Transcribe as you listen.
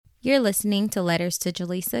You're listening to Letters to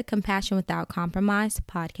Jaleesa, Compassion Without Compromise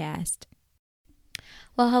podcast.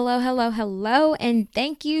 Well, hello, and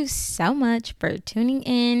thank you so much for tuning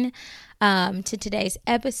in to today's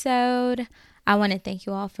episode. I want to thank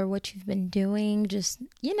you all for what you've been doing. Just,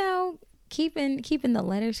 keeping the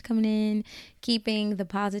letters coming in, keeping the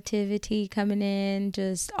positivity coming in,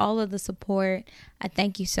 just all of the support. I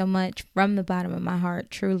thank you so much from the bottom of my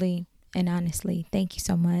heart, truly and honestly. Thank you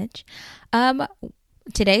so much.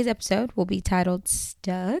 Today's episode will be titled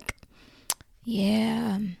Stuck.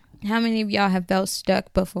 Yeah. How many of y'all have felt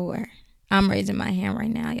stuck before? I'm raising my hand right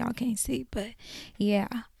now. Y'all can't see, but yeah,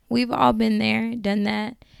 we've all been there, done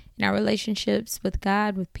that in our relationships with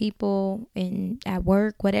God, with people, and at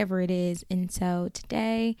work, whatever it is. And so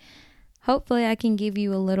today, hopefully I can give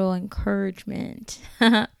you a little encouragement.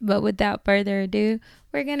 But without further ado,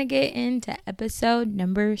 we're going to get into episode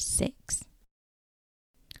number 6.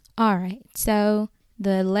 All right, so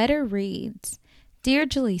the letter reads, Dear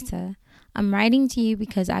Jaleesa, I'm writing to you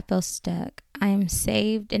because I feel stuck. I am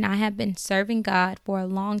saved and I have been serving God for a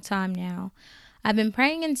long time now. I've been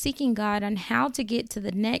praying and seeking God on how to get to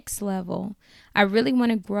the next level. I really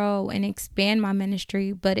want to grow and expand my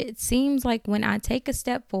ministry, but it seems like when I take a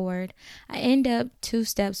step forward, I end up 2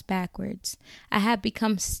 steps backwards. I have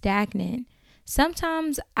become stagnant.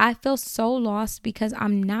 Sometimes I feel so lost because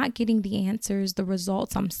I'm not getting the answers, the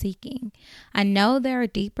results I'm seeking. I know there are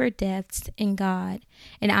deeper depths in God,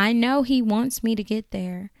 and I know He wants me to get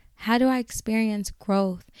there. How do I experience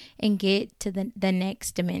growth and get to the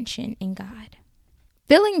next dimension in God?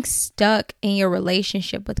 Feeling stuck in your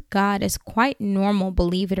relationship with God is quite normal,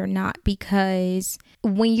 believe it or not, because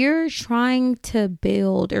when you're trying to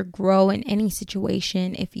build or grow in any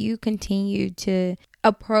situation, if you continue to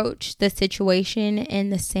approach the situation in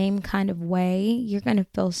the same kind of way, you're going to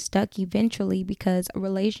feel stuck eventually because a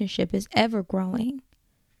relationship is ever growing.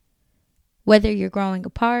 Whether you're growing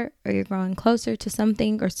apart or you're growing closer to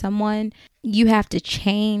something or someone, you have to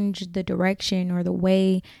change the direction or the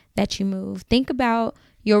way that you move. Think about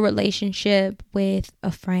your relationship with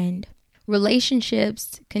a friend.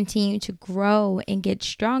 Relationships continue to grow and get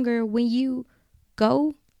stronger when you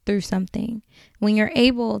go through something, when you're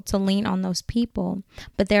able to lean on those people.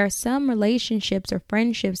 But there are some relationships or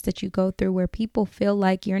friendships that you go through where people feel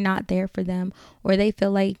like you're not there for them, or they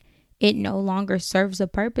feel like it no longer serves a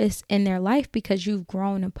purpose in their life because you've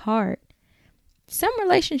grown apart. Some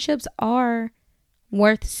relationships are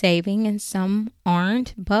worth saving and some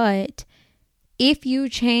aren't, but if you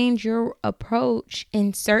change your approach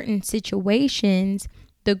in certain situations,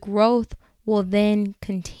 the growth will then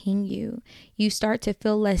continue. You start to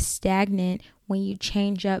feel less stagnant when you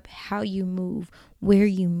change up how you move, where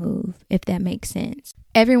you move, if that makes sense.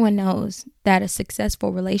 Everyone knows that a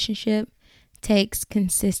successful relationship takes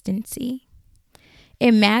consistency.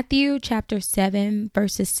 In Matthew chapter 7,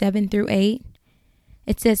 verses 7 through 8,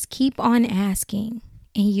 it says, Keep on asking,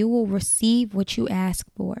 and you will receive what you ask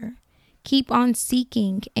for. Keep on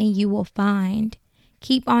seeking, and you will find.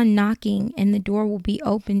 Keep on knocking, and the door will be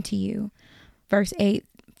open to you. Verse 8,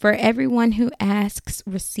 For everyone who asks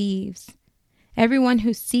receives. Everyone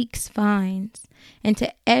who seeks finds. And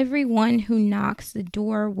to everyone who knocks, the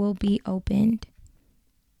door will be opened.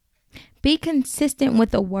 Be consistent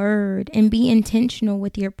with the word and be intentional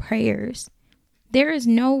with your prayers. There is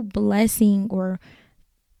no blessing or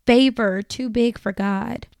favor too big for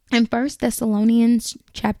God. In 1 Thessalonians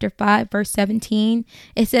chapter 5, verse 17,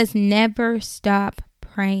 it says, Never stop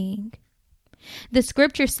praying. The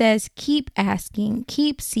scripture says, keep asking,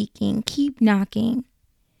 keep seeking, keep knocking,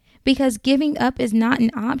 because giving up is not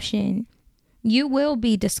an option. You will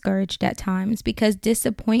be discouraged at times because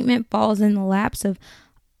disappointment falls in the laps of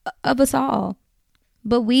us all,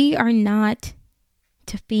 but we are not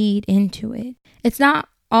to feed into it. It's not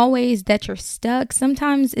always that you're stuck.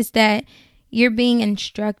 Sometimes it's that you're being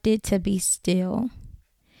instructed to be still.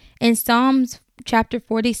 In Psalms chapter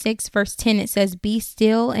 46, verse 10, it says, Be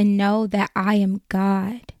still and know that I am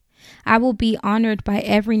God. I will be honored by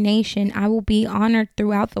every nation. I will be honored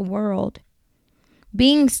throughout the world.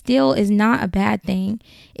 Being still is not a bad thing.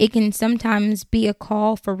 It can sometimes be a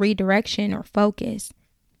call for redirection or focus.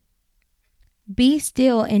 Be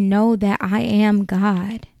still and know that I am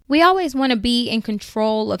God. We always want to be in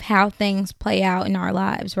control of how things play out in our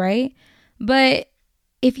lives, right? But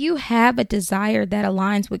if you have a desire that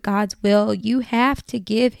aligns with God's will, you have to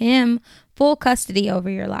give Him full custody over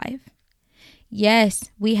your life.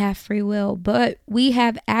 Yes, we have free will, but we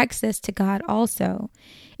have access to God also.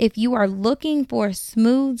 If you are looking for a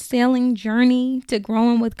smooth sailing journey to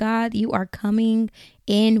growing with God, you are coming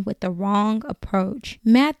in with the wrong approach.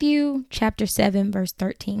 Matthew chapter 7, verse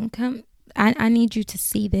 13 I need you to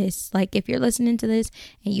see this. Like, if you're listening to this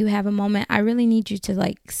and you have a moment, I really need you to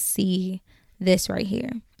like see this right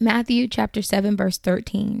here. Matthew chapter 7 verse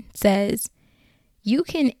 13 says, "You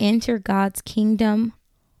can enter God's kingdom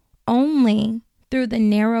only through the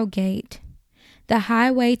narrow gate. The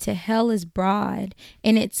highway to hell is broad,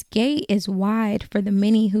 and its gate is wide for the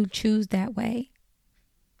many who choose that way."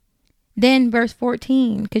 Then verse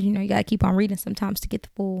 14, because you got to keep on reading sometimes to get the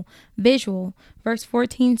full visual. Verse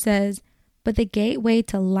 14 says, "But the gateway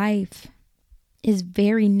to life is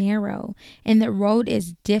very narrow, and the road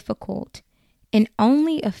is difficult, and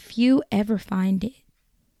only a few ever find it."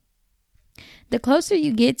 The closer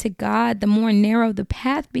you get to God, the more narrow the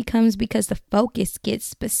path becomes because the focus gets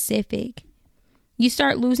specific. You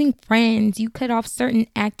start losing friends. You cut off certain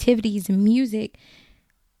activities and music.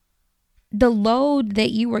 The load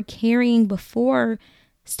that you were carrying before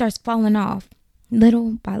starts falling off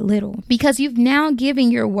little by little because you've now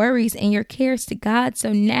given your worries and your cares to God.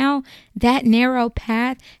 So now that narrow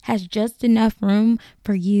path has just enough room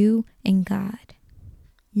for you and God.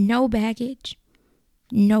 No baggage,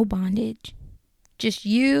 no bondage, just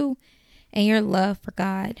you and your love for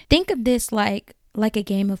God. Think of this like a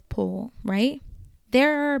game of pool, right?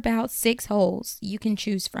 There are about 6 holes you can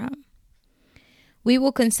choose from. We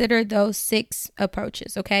will consider those 6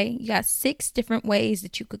 approaches, okay? You got 6 different ways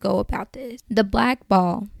that you could go about this. The black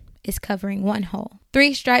ball is covering one hole.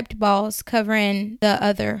 3 striped balls covering the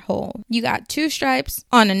other hole. You got 2 stripes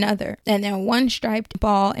on another, and then 1 striped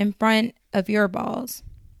ball in front of your balls,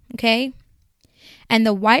 okay? And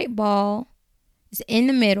the white ball is in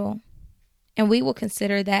the middle, and we will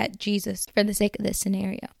consider that Jesus for the sake of this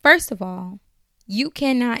scenario. First of all, you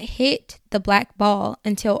cannot hit the black ball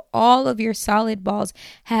until all of your solid balls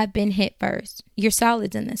have been hit first. Your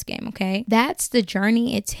solids in this game, okay? That's the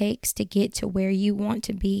journey it takes to get to where you want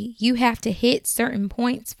to be. You have to hit certain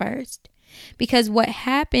points first. Because what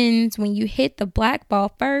happens when you hit the black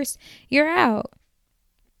ball first, you're out.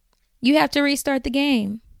 You have to restart the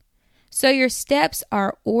game. So your steps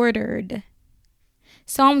are ordered.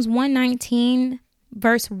 Psalms 119,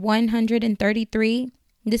 verse 133.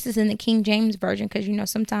 This is in the King James Version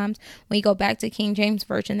because, sometimes when you go back to King James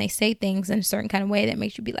Version, they say things in a certain kind of way that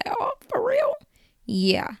makes you be like, oh, for real?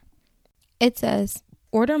 Yeah. It says,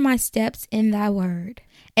 "Order my steps in thy word,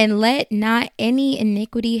 and let not any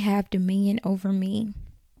iniquity have dominion over me."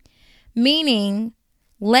 Meaning,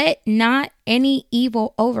 let not any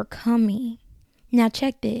evil overcome me. Now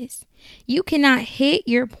check this. You cannot hit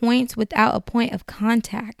your points without a point of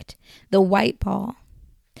contact, the white ball.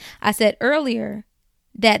 I said earlier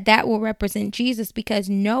that will represent Jesus because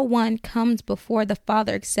no one comes before the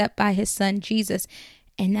Father except by his Son Jesus.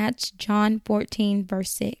 And that's John 14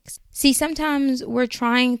 verse 6. See, sometimes we're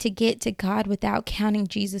trying to get to God without counting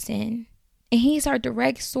Jesus in. And he's our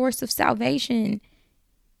direct source of salvation.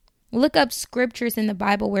 Look up scriptures in the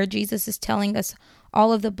Bible where Jesus is telling us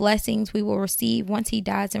all of the blessings we will receive once he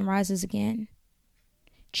dies and rises again.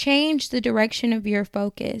 Change the direction of your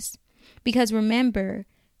focus. Because remember,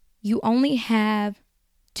 you only have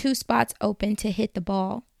 2 spots open to hit the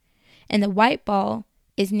ball, and the white ball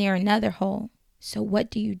is near another hole. So what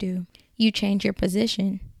do? You change your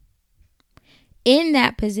position. In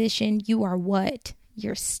that position, you are what?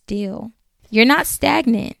 You're still. You're not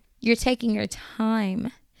stagnant. You're taking your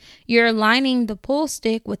time. You're aligning the pull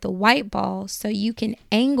stick with the white ball so you can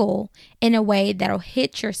angle in a way that'll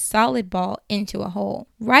hit your solid ball into a hole.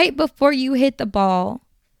 Right before you hit the ball,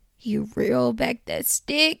 you reel back that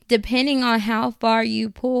stick. Depending on how far you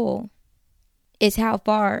pull is how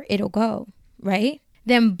far it'll go, right?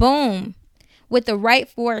 Then boom, with the right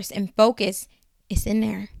force and focus, it's in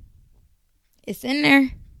there. It's in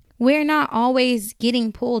there. We're not always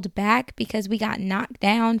getting pulled back because we got knocked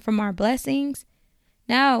down from our blessings.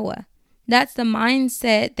 No, that's the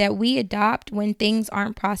mindset that we adopt when things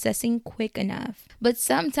aren't processing quick enough. But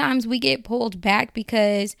sometimes we get pulled back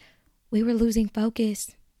because we were losing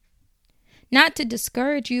focus. Not to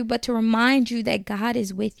discourage you, but to remind you that God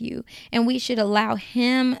is with you and we should allow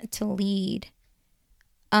him to lead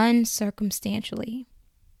uncircumstantially.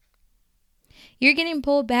 You're getting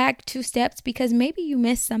pulled back 2 steps because maybe you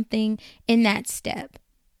missed something in that step.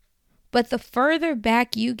 But the further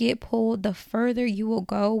back you get pulled, the further you will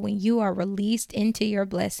go when you are released into your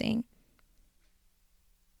blessing.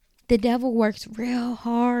 The devil works real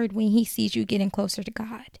hard when he sees you getting closer to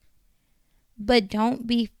God. But don't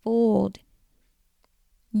be fooled.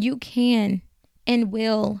 You can and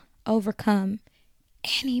will overcome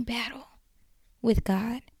any battle with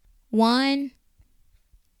God. 1,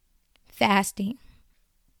 fasting.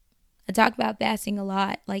 I talk about fasting a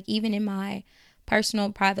lot, like even in my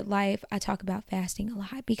personal private life, I talk about fasting a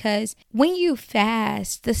lot, because when you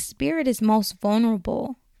fast, the spirit is most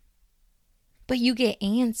vulnerable, but you get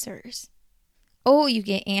answers. Oh, you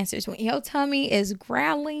get answers when your tummy is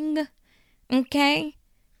growling, okay?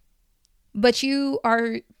 But you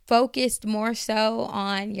are focused more so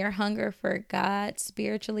on your hunger for God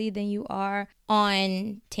spiritually than you are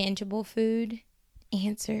on tangible food.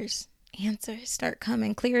 Answers start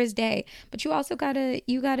coming clear as day. But you also gotta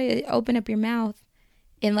open up your mouth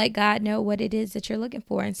and let God know what it is that you're looking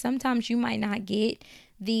for. And sometimes you might not get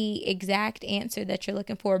the exact answer that you're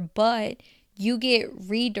looking for, but you get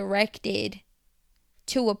redirected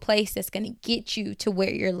to a place that's going to get you to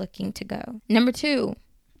where you're looking to go. Number 2,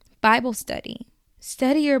 Bible study.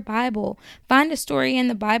 Study your Bible. Find a story in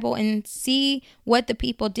the Bible and see what the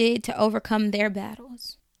people did to overcome their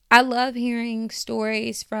battles. I love hearing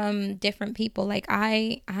stories from different people. Like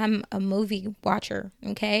I'm a movie watcher,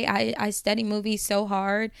 okay? I study movies so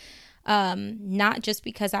hard, not just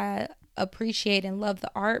because I appreciate and love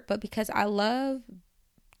the art, but because I love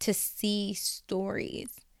to see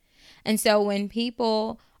stories. And so when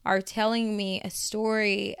people are telling me a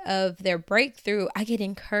story of their breakthrough, I get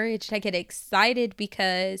encouraged. I get excited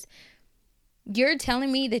because you're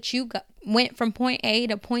telling me that you went from point A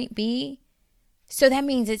to point B. So that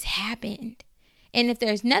means it's happened. And if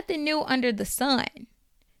there's nothing new under the sun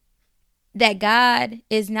that God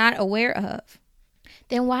is not aware of,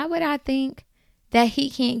 then why would I think that he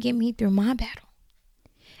can't get me through my battle?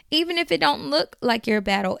 Even if it don't look like your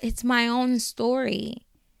battle, it's my own story.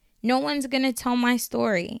 No one's going to tell my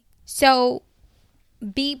story. So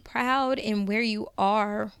be proud in where you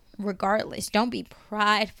are regardless. Don't be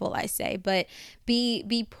prideful, I say, but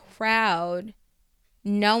be proud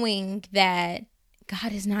knowing that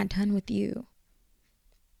God is not done with you.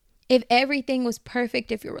 If everything was perfect,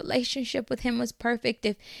 if your relationship with him was perfect,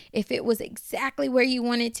 if it was exactly where you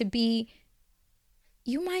want it to be,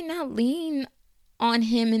 you might not lean on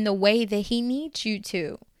him in the way that he needs you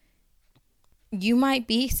to. You might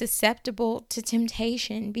be susceptible to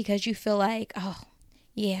temptation because you feel like, oh,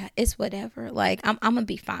 yeah, it's whatever. Like, I'm going to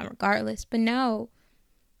be fine regardless. But no,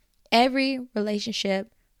 every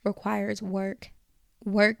relationship requires work.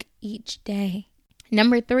 Work each day.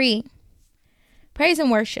 Number 3, praise and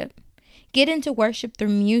worship. Get into worship through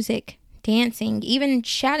music, dancing, even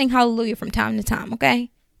shouting hallelujah from time to time, okay?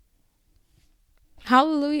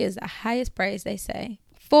 Hallelujah is the highest praise, they say.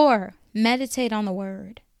 4, meditate on the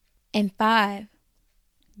word. And 5,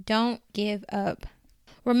 don't give up.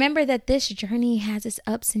 Remember that this journey has its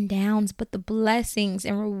ups and downs, but the blessings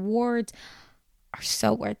and rewards are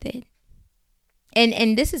so worth it.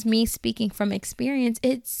 And this is me speaking from experience.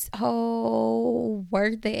 It's so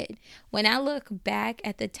worth it. When I look back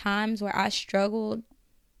at the times where I struggled,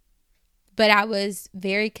 but I was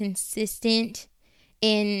very consistent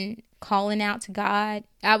in calling out to God,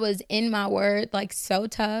 I was in my word, like so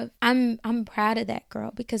tough. I'm proud of that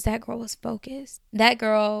girl because that girl was focused. That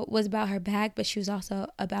girl was about her bag, but she was also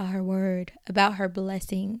about her word, about her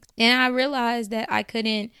blessings. And I realized that I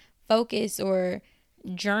couldn't focus or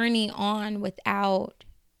journey on without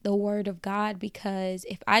the word of God, because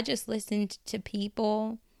if I just listened to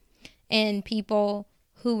people and people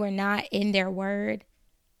who were not in their word,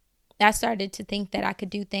 I started to think that I could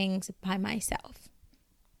do things by myself.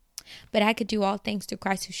 But I could do all things through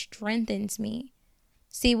Christ who strengthens me.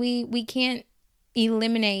 See, we can't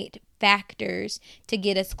eliminate factors to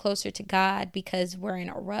get us closer to God because we're in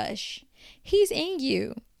a rush. He's in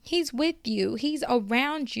you. He's with you. He's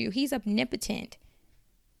around you. He's omnipotent,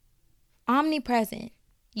 omnipresent.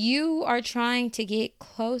 You are trying to get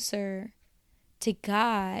closer to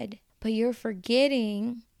God, but you're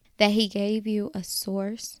forgetting that he gave you a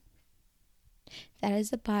source. That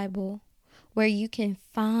is the Bible, where you can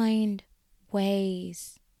find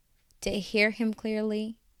ways to hear him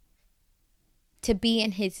clearly, to be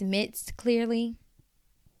in his midst clearly.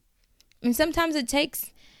 And sometimes it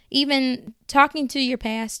takes even talking to your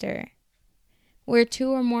pastor. Where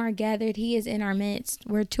 2 or more are gathered, he is in our midst.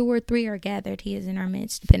 Where 2 or 3 are gathered, he is in our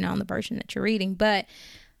midst, depending on the version that you're reading. But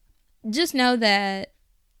just know that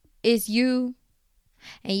it's you,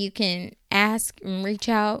 and you can ask and reach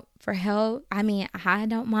out for help. I mean, I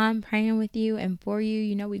don't mind praying with you and for you.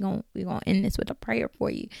 You know, we're gonna end this with a prayer for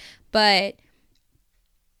you. But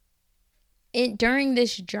during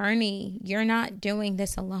this journey, you're not doing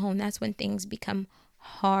this alone. That's when things become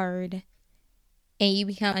hard and you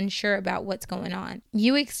become unsure about what's going on.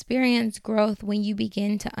 You experience growth when you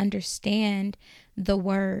begin to understand the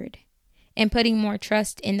word and putting more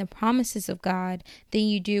trust in the promises of God than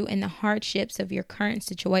you do in the hardships of your current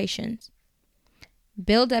situations.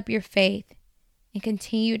 Build up your faith and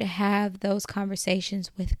continue to have those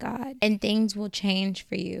conversations with God, and things will change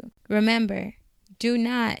for you. Remember, do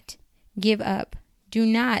not give up. Do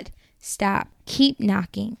not stop. Keep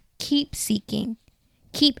knocking. Keep seeking.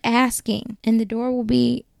 Keep asking, and the door will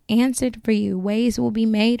be answered for you. Ways will be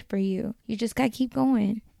made for you. You just got to keep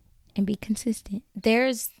going and be consistent.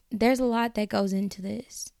 There's a lot that goes into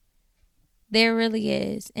this. There really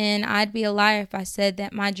is. And I'd be a liar if I said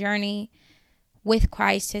that my journey with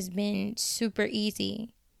Christ has been super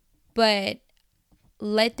easy. But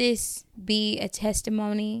let this be a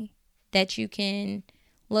testimony that you can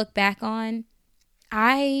look back on.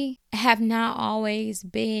 I have not always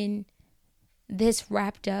been this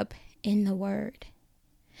wrapped up in the Word.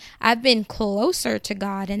 I've been closer to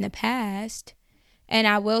God in the past, and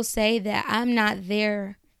I will say that I'm not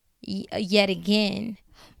there yet again,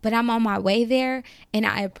 but I'm on my way there, and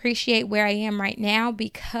I appreciate where I am right now,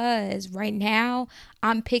 because right now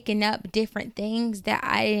I'm picking up different things that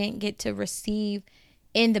I didn't get to receive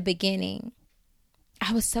in the beginning.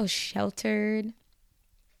 I was so sheltered.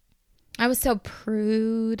 I was so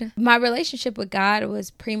prude. My relationship with God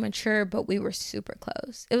was premature, but we were super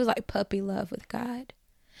close. It was like puppy love with God.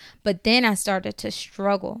 But then I started to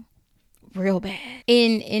struggle real bad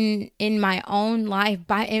in my own life,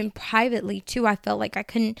 and privately too. I felt like I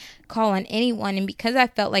couldn't call on anyone, and because I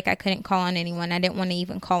felt like I couldn't call on anyone, I didn't want to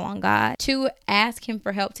even call on God to ask him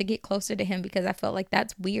for help to get closer to him, because I felt like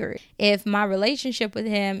that's weird. If my relationship with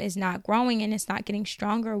him is not growing and it's not getting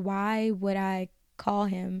stronger, why would I call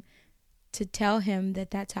him to tell him that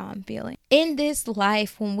that's how I'm feeling? In this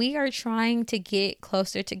life, when we are trying to get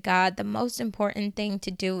closer to God, the most important thing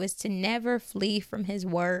to do is to never flee from his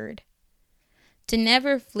word, to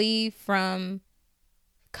never flee from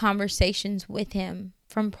conversations with him,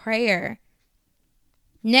 from prayer.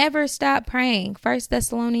 Never stop praying. 1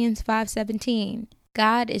 Thessalonians 5:17.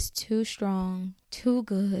 God is too strong, too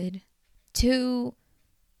good, too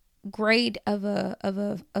great of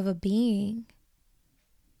a being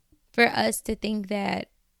for us to think that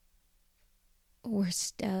we're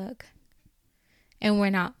stuck and we're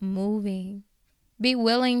not moving. Be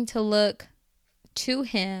willing to look to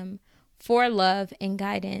him for love and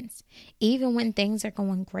guidance, even when things are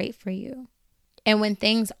going great for you. And when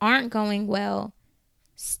things aren't going well,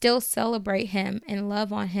 still celebrate him and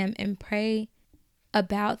love on him and pray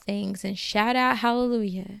about things and shout out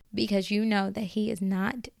hallelujah, because you know that he is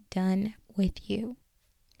not done with you.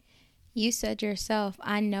 You said yourself,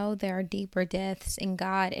 I know there are deeper depths in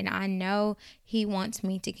God, and I know he wants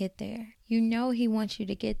me to get there. You know he wants you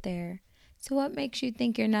to get there. So what makes you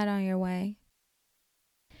think you're not on your way?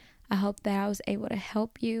 I hope that I was able to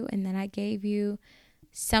help you, and that I gave you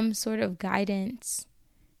some sort of guidance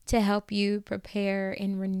to help you prepare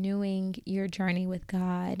in renewing your journey with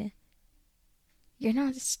God. You're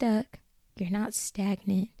not stuck. You're not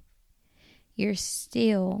stagnant. You're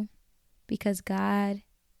still, because God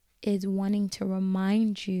is wanting to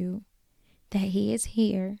remind you that he is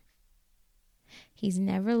here. He's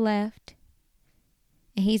never left.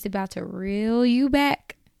 And he's about to reel you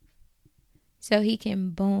back so he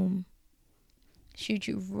can, boom, shoot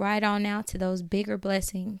you right on out to those bigger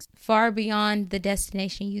blessings, far beyond the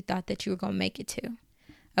destination you thought that you were going to make it to.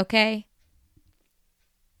 Okay?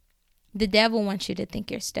 The devil wants you to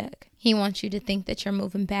think you're stuck. He wants you to think that you're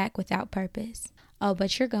moving back without purpose. Oh,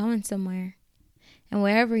 but you're going somewhere. And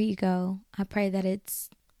wherever you go, I pray that it's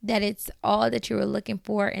all that you were looking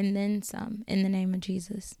for and then some, in the name of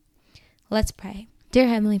Jesus. Let's pray. Dear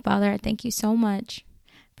Heavenly Father, I thank you so much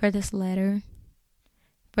for this letter,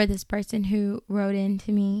 for this person who wrote in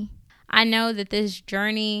to me. I know that this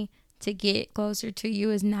journey to get closer to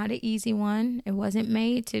you is not an easy one. It wasn't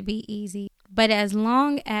made to be easy. But as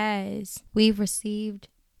long as we've received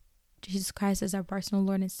Jesus Christ as our personal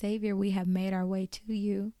Lord and Savior, we have made our way to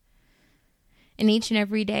you. And each and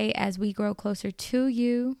every day as we grow closer to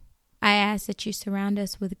you, I ask that you surround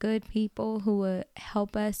us with good people who will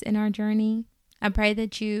help us in our journey. I pray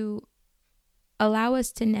that you allow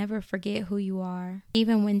us to never forget who you are,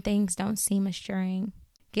 even when things don't seem assuring.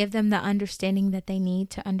 Give them the understanding that they need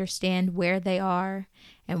to understand where they are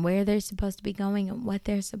and where they're supposed to be going and what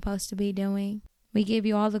they're supposed to be doing. We give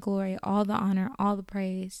you all the glory, all the honor, all the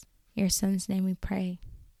praise. In your son's name we pray.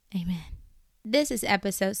 Amen. This is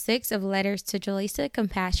episode 6 of Letters to Jaleesa,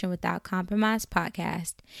 Compassion Without Compromise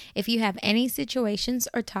podcast. If you have any situations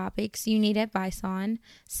or topics you need advice on,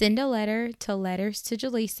 send a letter to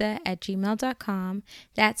letterstojaleesa@gmail.com.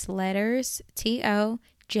 That's letters,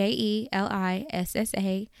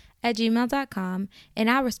 TOJELISSA @gmail.com,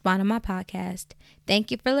 and I'll respond on my podcast.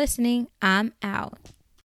 Thank you for listening. I'm out.